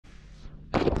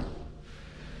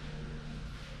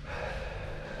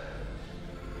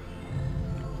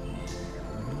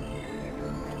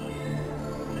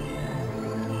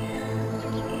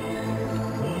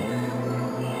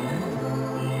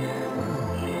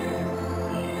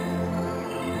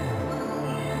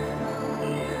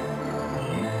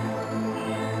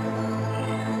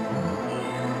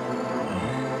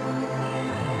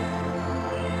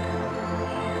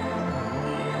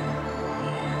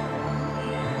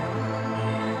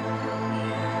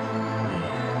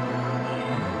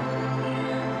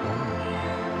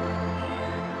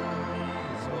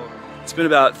It's been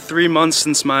about 3 months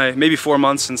since maybe 4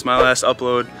 months since my last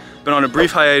upload. Been on a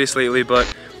brief hiatus lately, but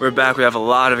we're back. We have a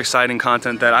lot of exciting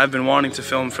content that I've been wanting to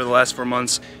film for the last 4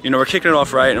 months. You know, we're kicking it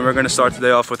off right, and we're gonna start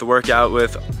today off with a workout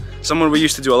with someone we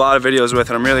used to do a lot of videos with,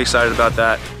 and I'm really excited about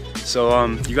that. So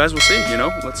you guys will see, you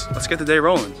know, let's get the day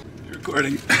rolling.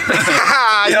 Recording.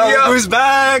 Yo, who's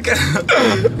back?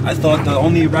 I thought the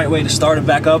only right way to start it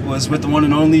back up was with the one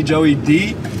and only Joey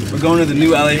D. We're going to the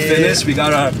new LA Fitness. We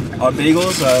got our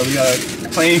bagels. We got our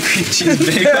plain cream cheese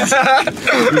bagels.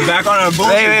 We're back on our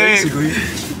bullshit, basically.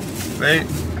 Wait.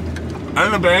 I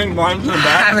haven't banged once in the back.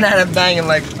 I haven't had a bang in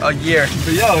like a year.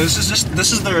 But yo, this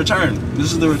is the return.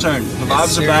 This is the return. The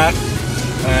vibes are back,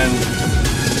 and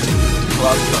a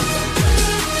lot of fun.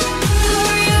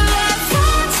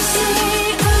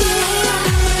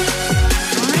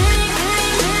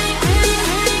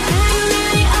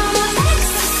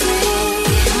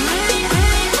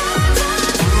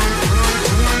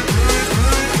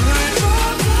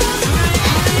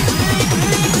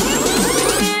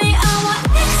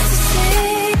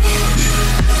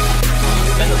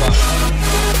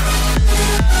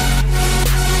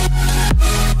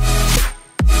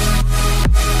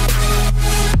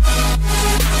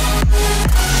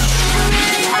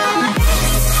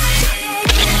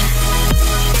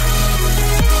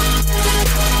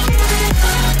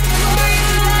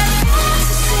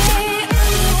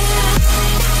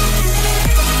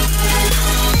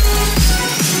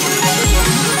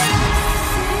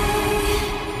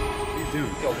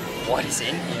 What is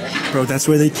in here? Bro, that's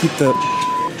where they keep the...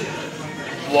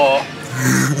 Whoa.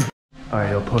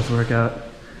 Alright, yo, post-workout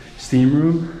steam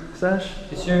room sesh?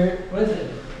 Is your... What is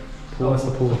it? Pool, that's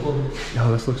the pool.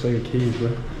 Yo, this looks like a cave, bro.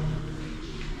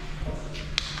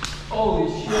 Holy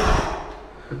shit.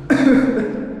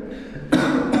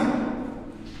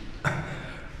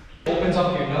 Opens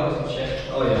up your nose and shit.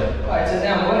 Oh yeah. Alright, sit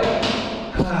down, what?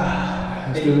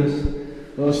 Let's do this.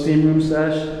 Little steam room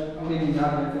sesh. I'm leaving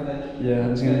down here for that.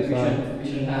 Yeah, it's gonna be fine. We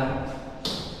shouldn't have.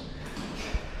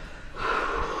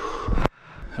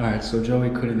 Alright, so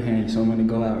Joey couldn't hang, so I'm gonna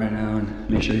go out right now and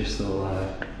make sure he's still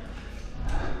alive.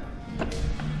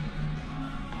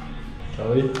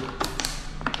 Joey?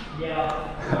 Yeah.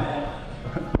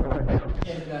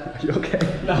 Are you okay?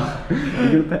 No.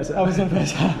 You're gonna pass out? I was gonna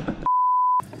pass out.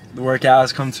 The workout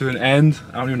has come to an end.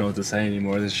 I don't even know what to say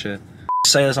anymore, this shit.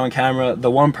 Say this on camera,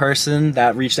 the one person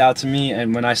that reached out to me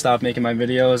and when I stopped making my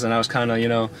videos and I was kind of, you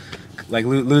know, like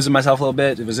losing myself a little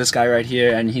bit, it was this guy right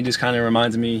here, and he just kind of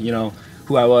reminds me, you know,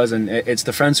 who I was, and it's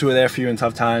the friends who are there for you in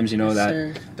tough times, you know,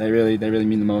 that they really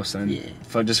mean the most, and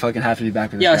just fucking happy to be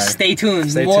back with this guy. Stay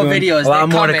tuned, more videos, a lot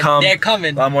more to come. They're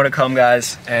coming. A lot more to come,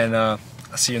 guys, and I'll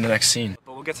see you in the next scene.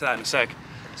 But we'll get to that in a sec.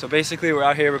 So basically we're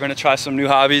out here, we're gonna try some new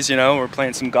hobbies, you know, we're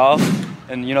playing some golf.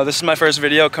 And you know, this is my first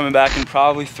video coming back in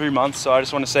probably 3 months, so I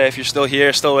just want to say if you're still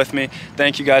here, still with me,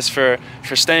 thank you guys for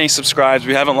staying subscribed.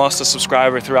 We haven't lost a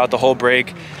subscriber throughout the whole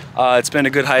break. It's been a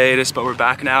good hiatus, but we're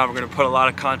back now. We're going to put a lot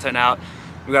of content out.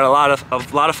 We got a lot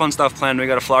of fun stuff planned. We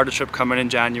got a Florida trip coming in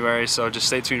January, so just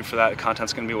stay tuned for that. The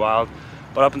content's going to be wild.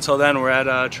 But up until then, we're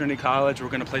at Trinity College. We're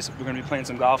going to be playing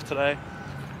some golf today.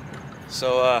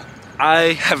 So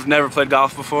I have never played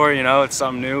golf before, you know, it's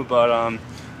something new, but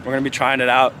we're gonna be trying it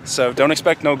out. So don't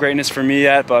expect no greatness from me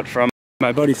yet, but from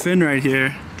my buddy Finn right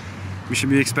here, we should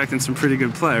be expecting some pretty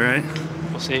good play, right?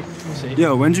 We'll see. We'll see.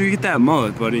 Yo, when did you get that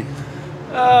mullet, buddy?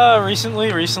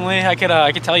 Recently. I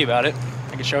could tell you about it.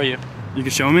 I could show you. You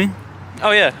could show me? Oh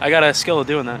yeah, I got a skill of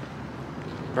doing that.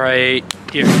 Right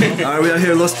here. Alright, we out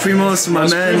here, Los Primos, my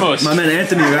man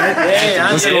Anthony, right? Hey,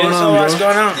 what's going on, bro? What's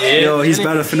going on? Yeah. Yo, he's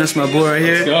about to finesse my boy right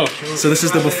here. Let's go. So this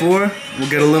is the before. We'll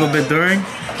get a little bit during.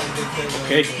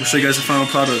 Okay. We'll show you guys the final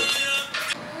product.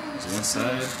 So one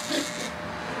side.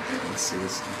 Let's see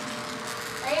this.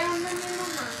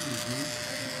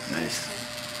 Nice.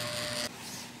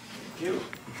 Cute.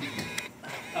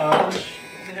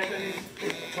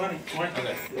 20.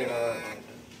 Okay.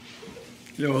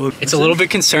 Yo, it's a little bit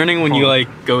concerning when you like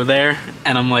go there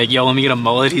and I'm like, yo, let me get a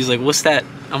mullet. He's like, what's that?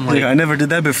 I'm like, yeah, I never did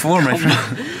that before, my friend.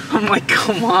 I'm like,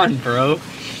 come on, bro.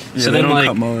 Yeah, so then like,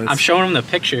 I'm showing him the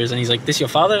pictures and he's like, this your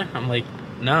father? I'm like,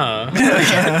 nah.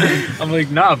 I'm like,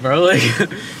 nah, bro. Like,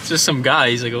 it's just some guy.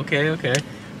 He's like, okay.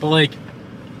 But like,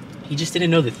 he just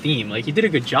didn't know the theme. Like, he did a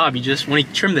good job. He just, when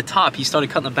he trimmed the top, he started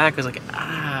cutting the back. I was like,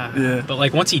 ah. Yeah. But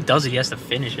like, once he does it, he has to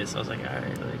finish it. So I was like, all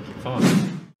right, like, fuck.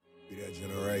 Be that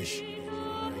generation.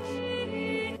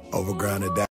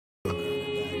 Overgrounded that.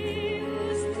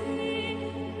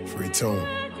 Free tune.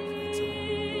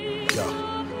 Yo.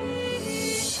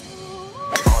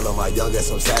 All of my youngest,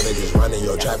 some savages running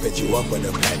your trap, hit you up with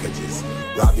them packages.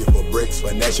 Rob you for bricks,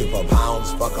 finesse you for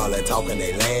pounds. Fuck all that talking,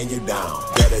 they laying you down.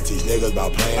 Better teach niggas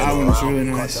about playing that around. one's really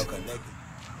nice.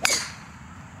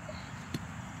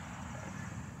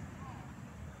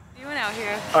 Doing out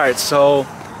here? Alright, so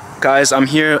guys, I'm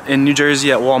here in New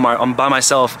Jersey at Walmart. I'm by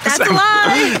myself. That's a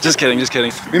lie! Just kidding, just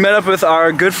kidding. We met up with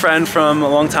our good friend from a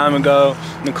long time ago,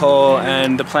 Nicole,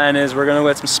 and the plan is we're gonna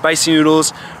get some spicy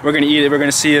noodles. We're gonna eat it. We're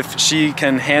gonna see if she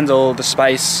can handle the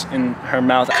spice in her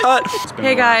mouth. Cut!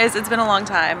 Hey guys, it's been a long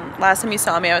time. Last time you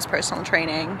saw me, I was personal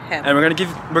training him. And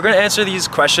we're gonna answer these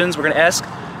questions. We're gonna ask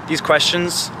these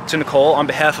questions to Nicole on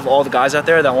behalf of all the guys out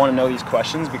there that want to know these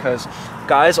questions, because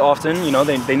guys often, you know,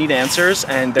 they need answers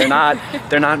and they're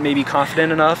not maybe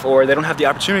confident enough, or they don't have the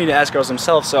opportunity to ask girls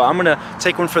themselves. So I'm gonna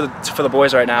take one for the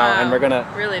boys right now. Wow. And we're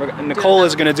gonna Nicole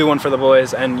is gonna do one for the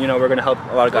boys, and you know, we're gonna help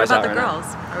a lot of guys out. What about the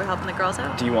girls? Are we helping the girls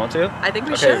out? Do you want to? I think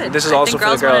we should. This is also for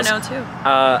the girls. I think girls want to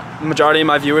know too. Majority of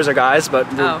my viewers are guys, but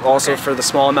also for the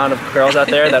small amount of girls out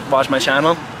there that watch my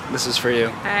channel, this is for you.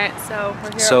 All right, so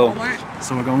we're here at Walmart.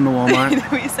 So we're going to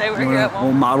Walmart. We say we're here at Walmart.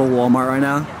 We'll model Walmart right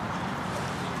now.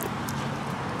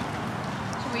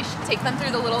 We should take them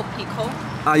through the little peek hole.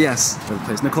 Yes, for the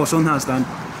place. Nicole, show them how it's done.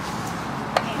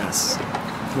 Yes,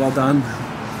 well done.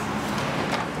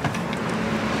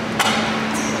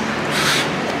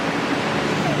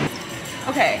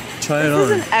 Okay. Try it on.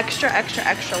 This is on. an extra, extra,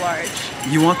 extra large.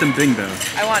 You want them big though.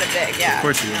 I want it big, yeah. Of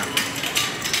course you want.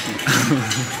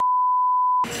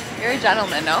 You're a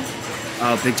gentleman, no?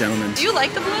 Oh, big gentleman. Do you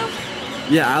like the blue?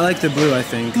 Yeah, I like the blue, I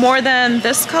think. More than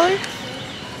this color?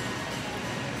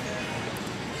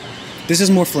 This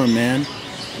is more for a man.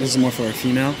 This is more for a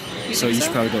female. So you so?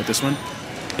 should probably go with this one.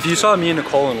 If you saw me and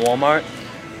Nicole in Walmart,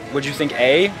 would you think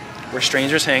A, we're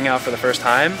strangers hanging out for the first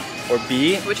time, or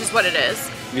B, which is what it is,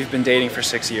 we've been dating for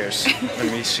 6 years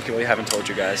and we secretly haven't told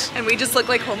you guys. And we just look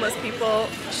like homeless people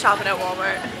shopping at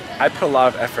Walmart. I put a lot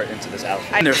of effort into this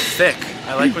outfit. And they're thick.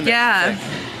 I like when they're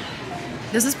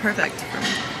thick. This is perfect for me.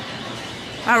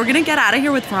 Wow, we're gonna get out of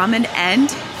here with ramen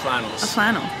and flannels. A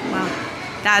flannel. Wow,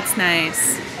 that's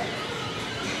nice.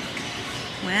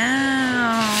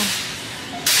 Wow.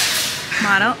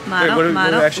 Model. Wait, what do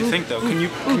you actually think though? Can you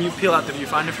peel out the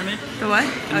viewfinder for me? The what?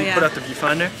 Can you put out the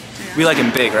viewfinder? Yeah. We like them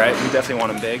big, right? We definitely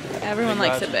want them big. Everyone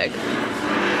likes it big.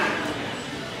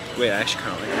 Wait, I actually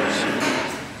kind of like this.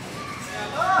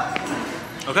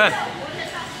 Okay.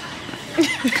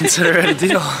 Consider it a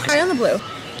deal. Try on the blue.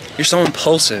 You're so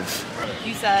impulsive.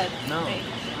 You said. No.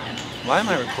 Why am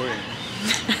I recording?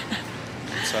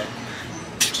 So.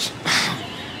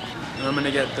 And I'm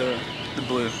gonna get the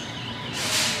blue.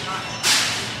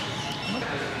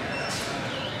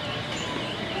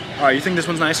 Alright, you think this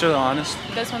one's nicer than Honest?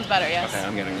 This one's better, yes. Okay,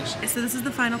 I'm getting this. So this is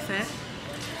the final fit.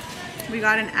 We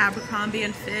got an Abercrombie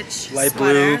and Fitch light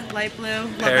sweater. blue. Light blue.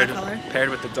 Love that color. Paired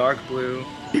with the dark blue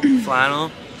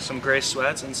flannel, some gray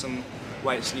sweats, and some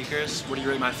white sneakers. What do you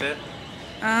rate my fit?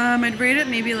 I'd rate it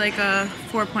maybe like a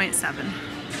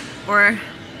 4.7. Or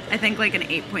I think like an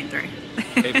 8.3.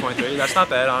 8.3, that's not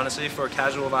bad honestly for a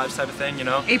casual vibes type of thing, you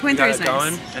know? 8.3 is nice.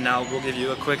 Going, and now we'll give you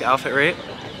a quick outfit rate.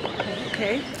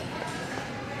 Okay.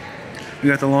 We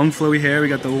got the long flowy hair, we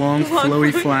got the long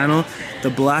flowy flannel,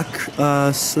 the black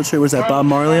sweatshirt, was that Bob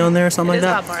Marley on there or something like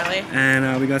that? Bob Marley.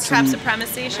 And we got some Trap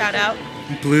Supremacy, shout out.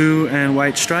 Blue and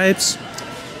white stripes.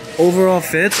 Overall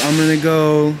fits, I'm gonna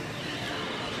go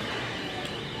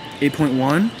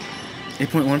 8.1.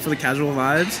 8.1 for the casual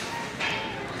vibes.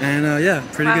 And yeah,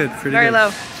 pretty good, pretty Very good.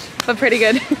 low, but pretty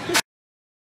good.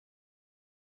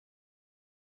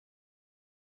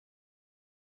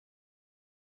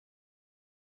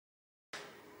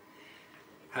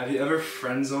 Have you ever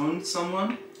friend-zoned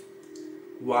someone?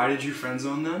 Why did you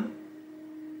friend-zone them?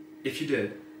 If you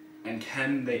did, and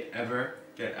can they ever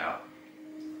get out?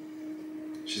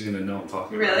 She's gonna know I'm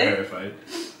talking about her if I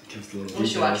give the little details. Will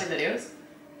she watch your videos?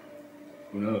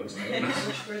 Who knows? I don't know.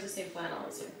 She wears the same flannel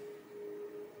as you.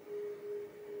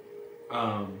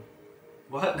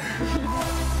 What?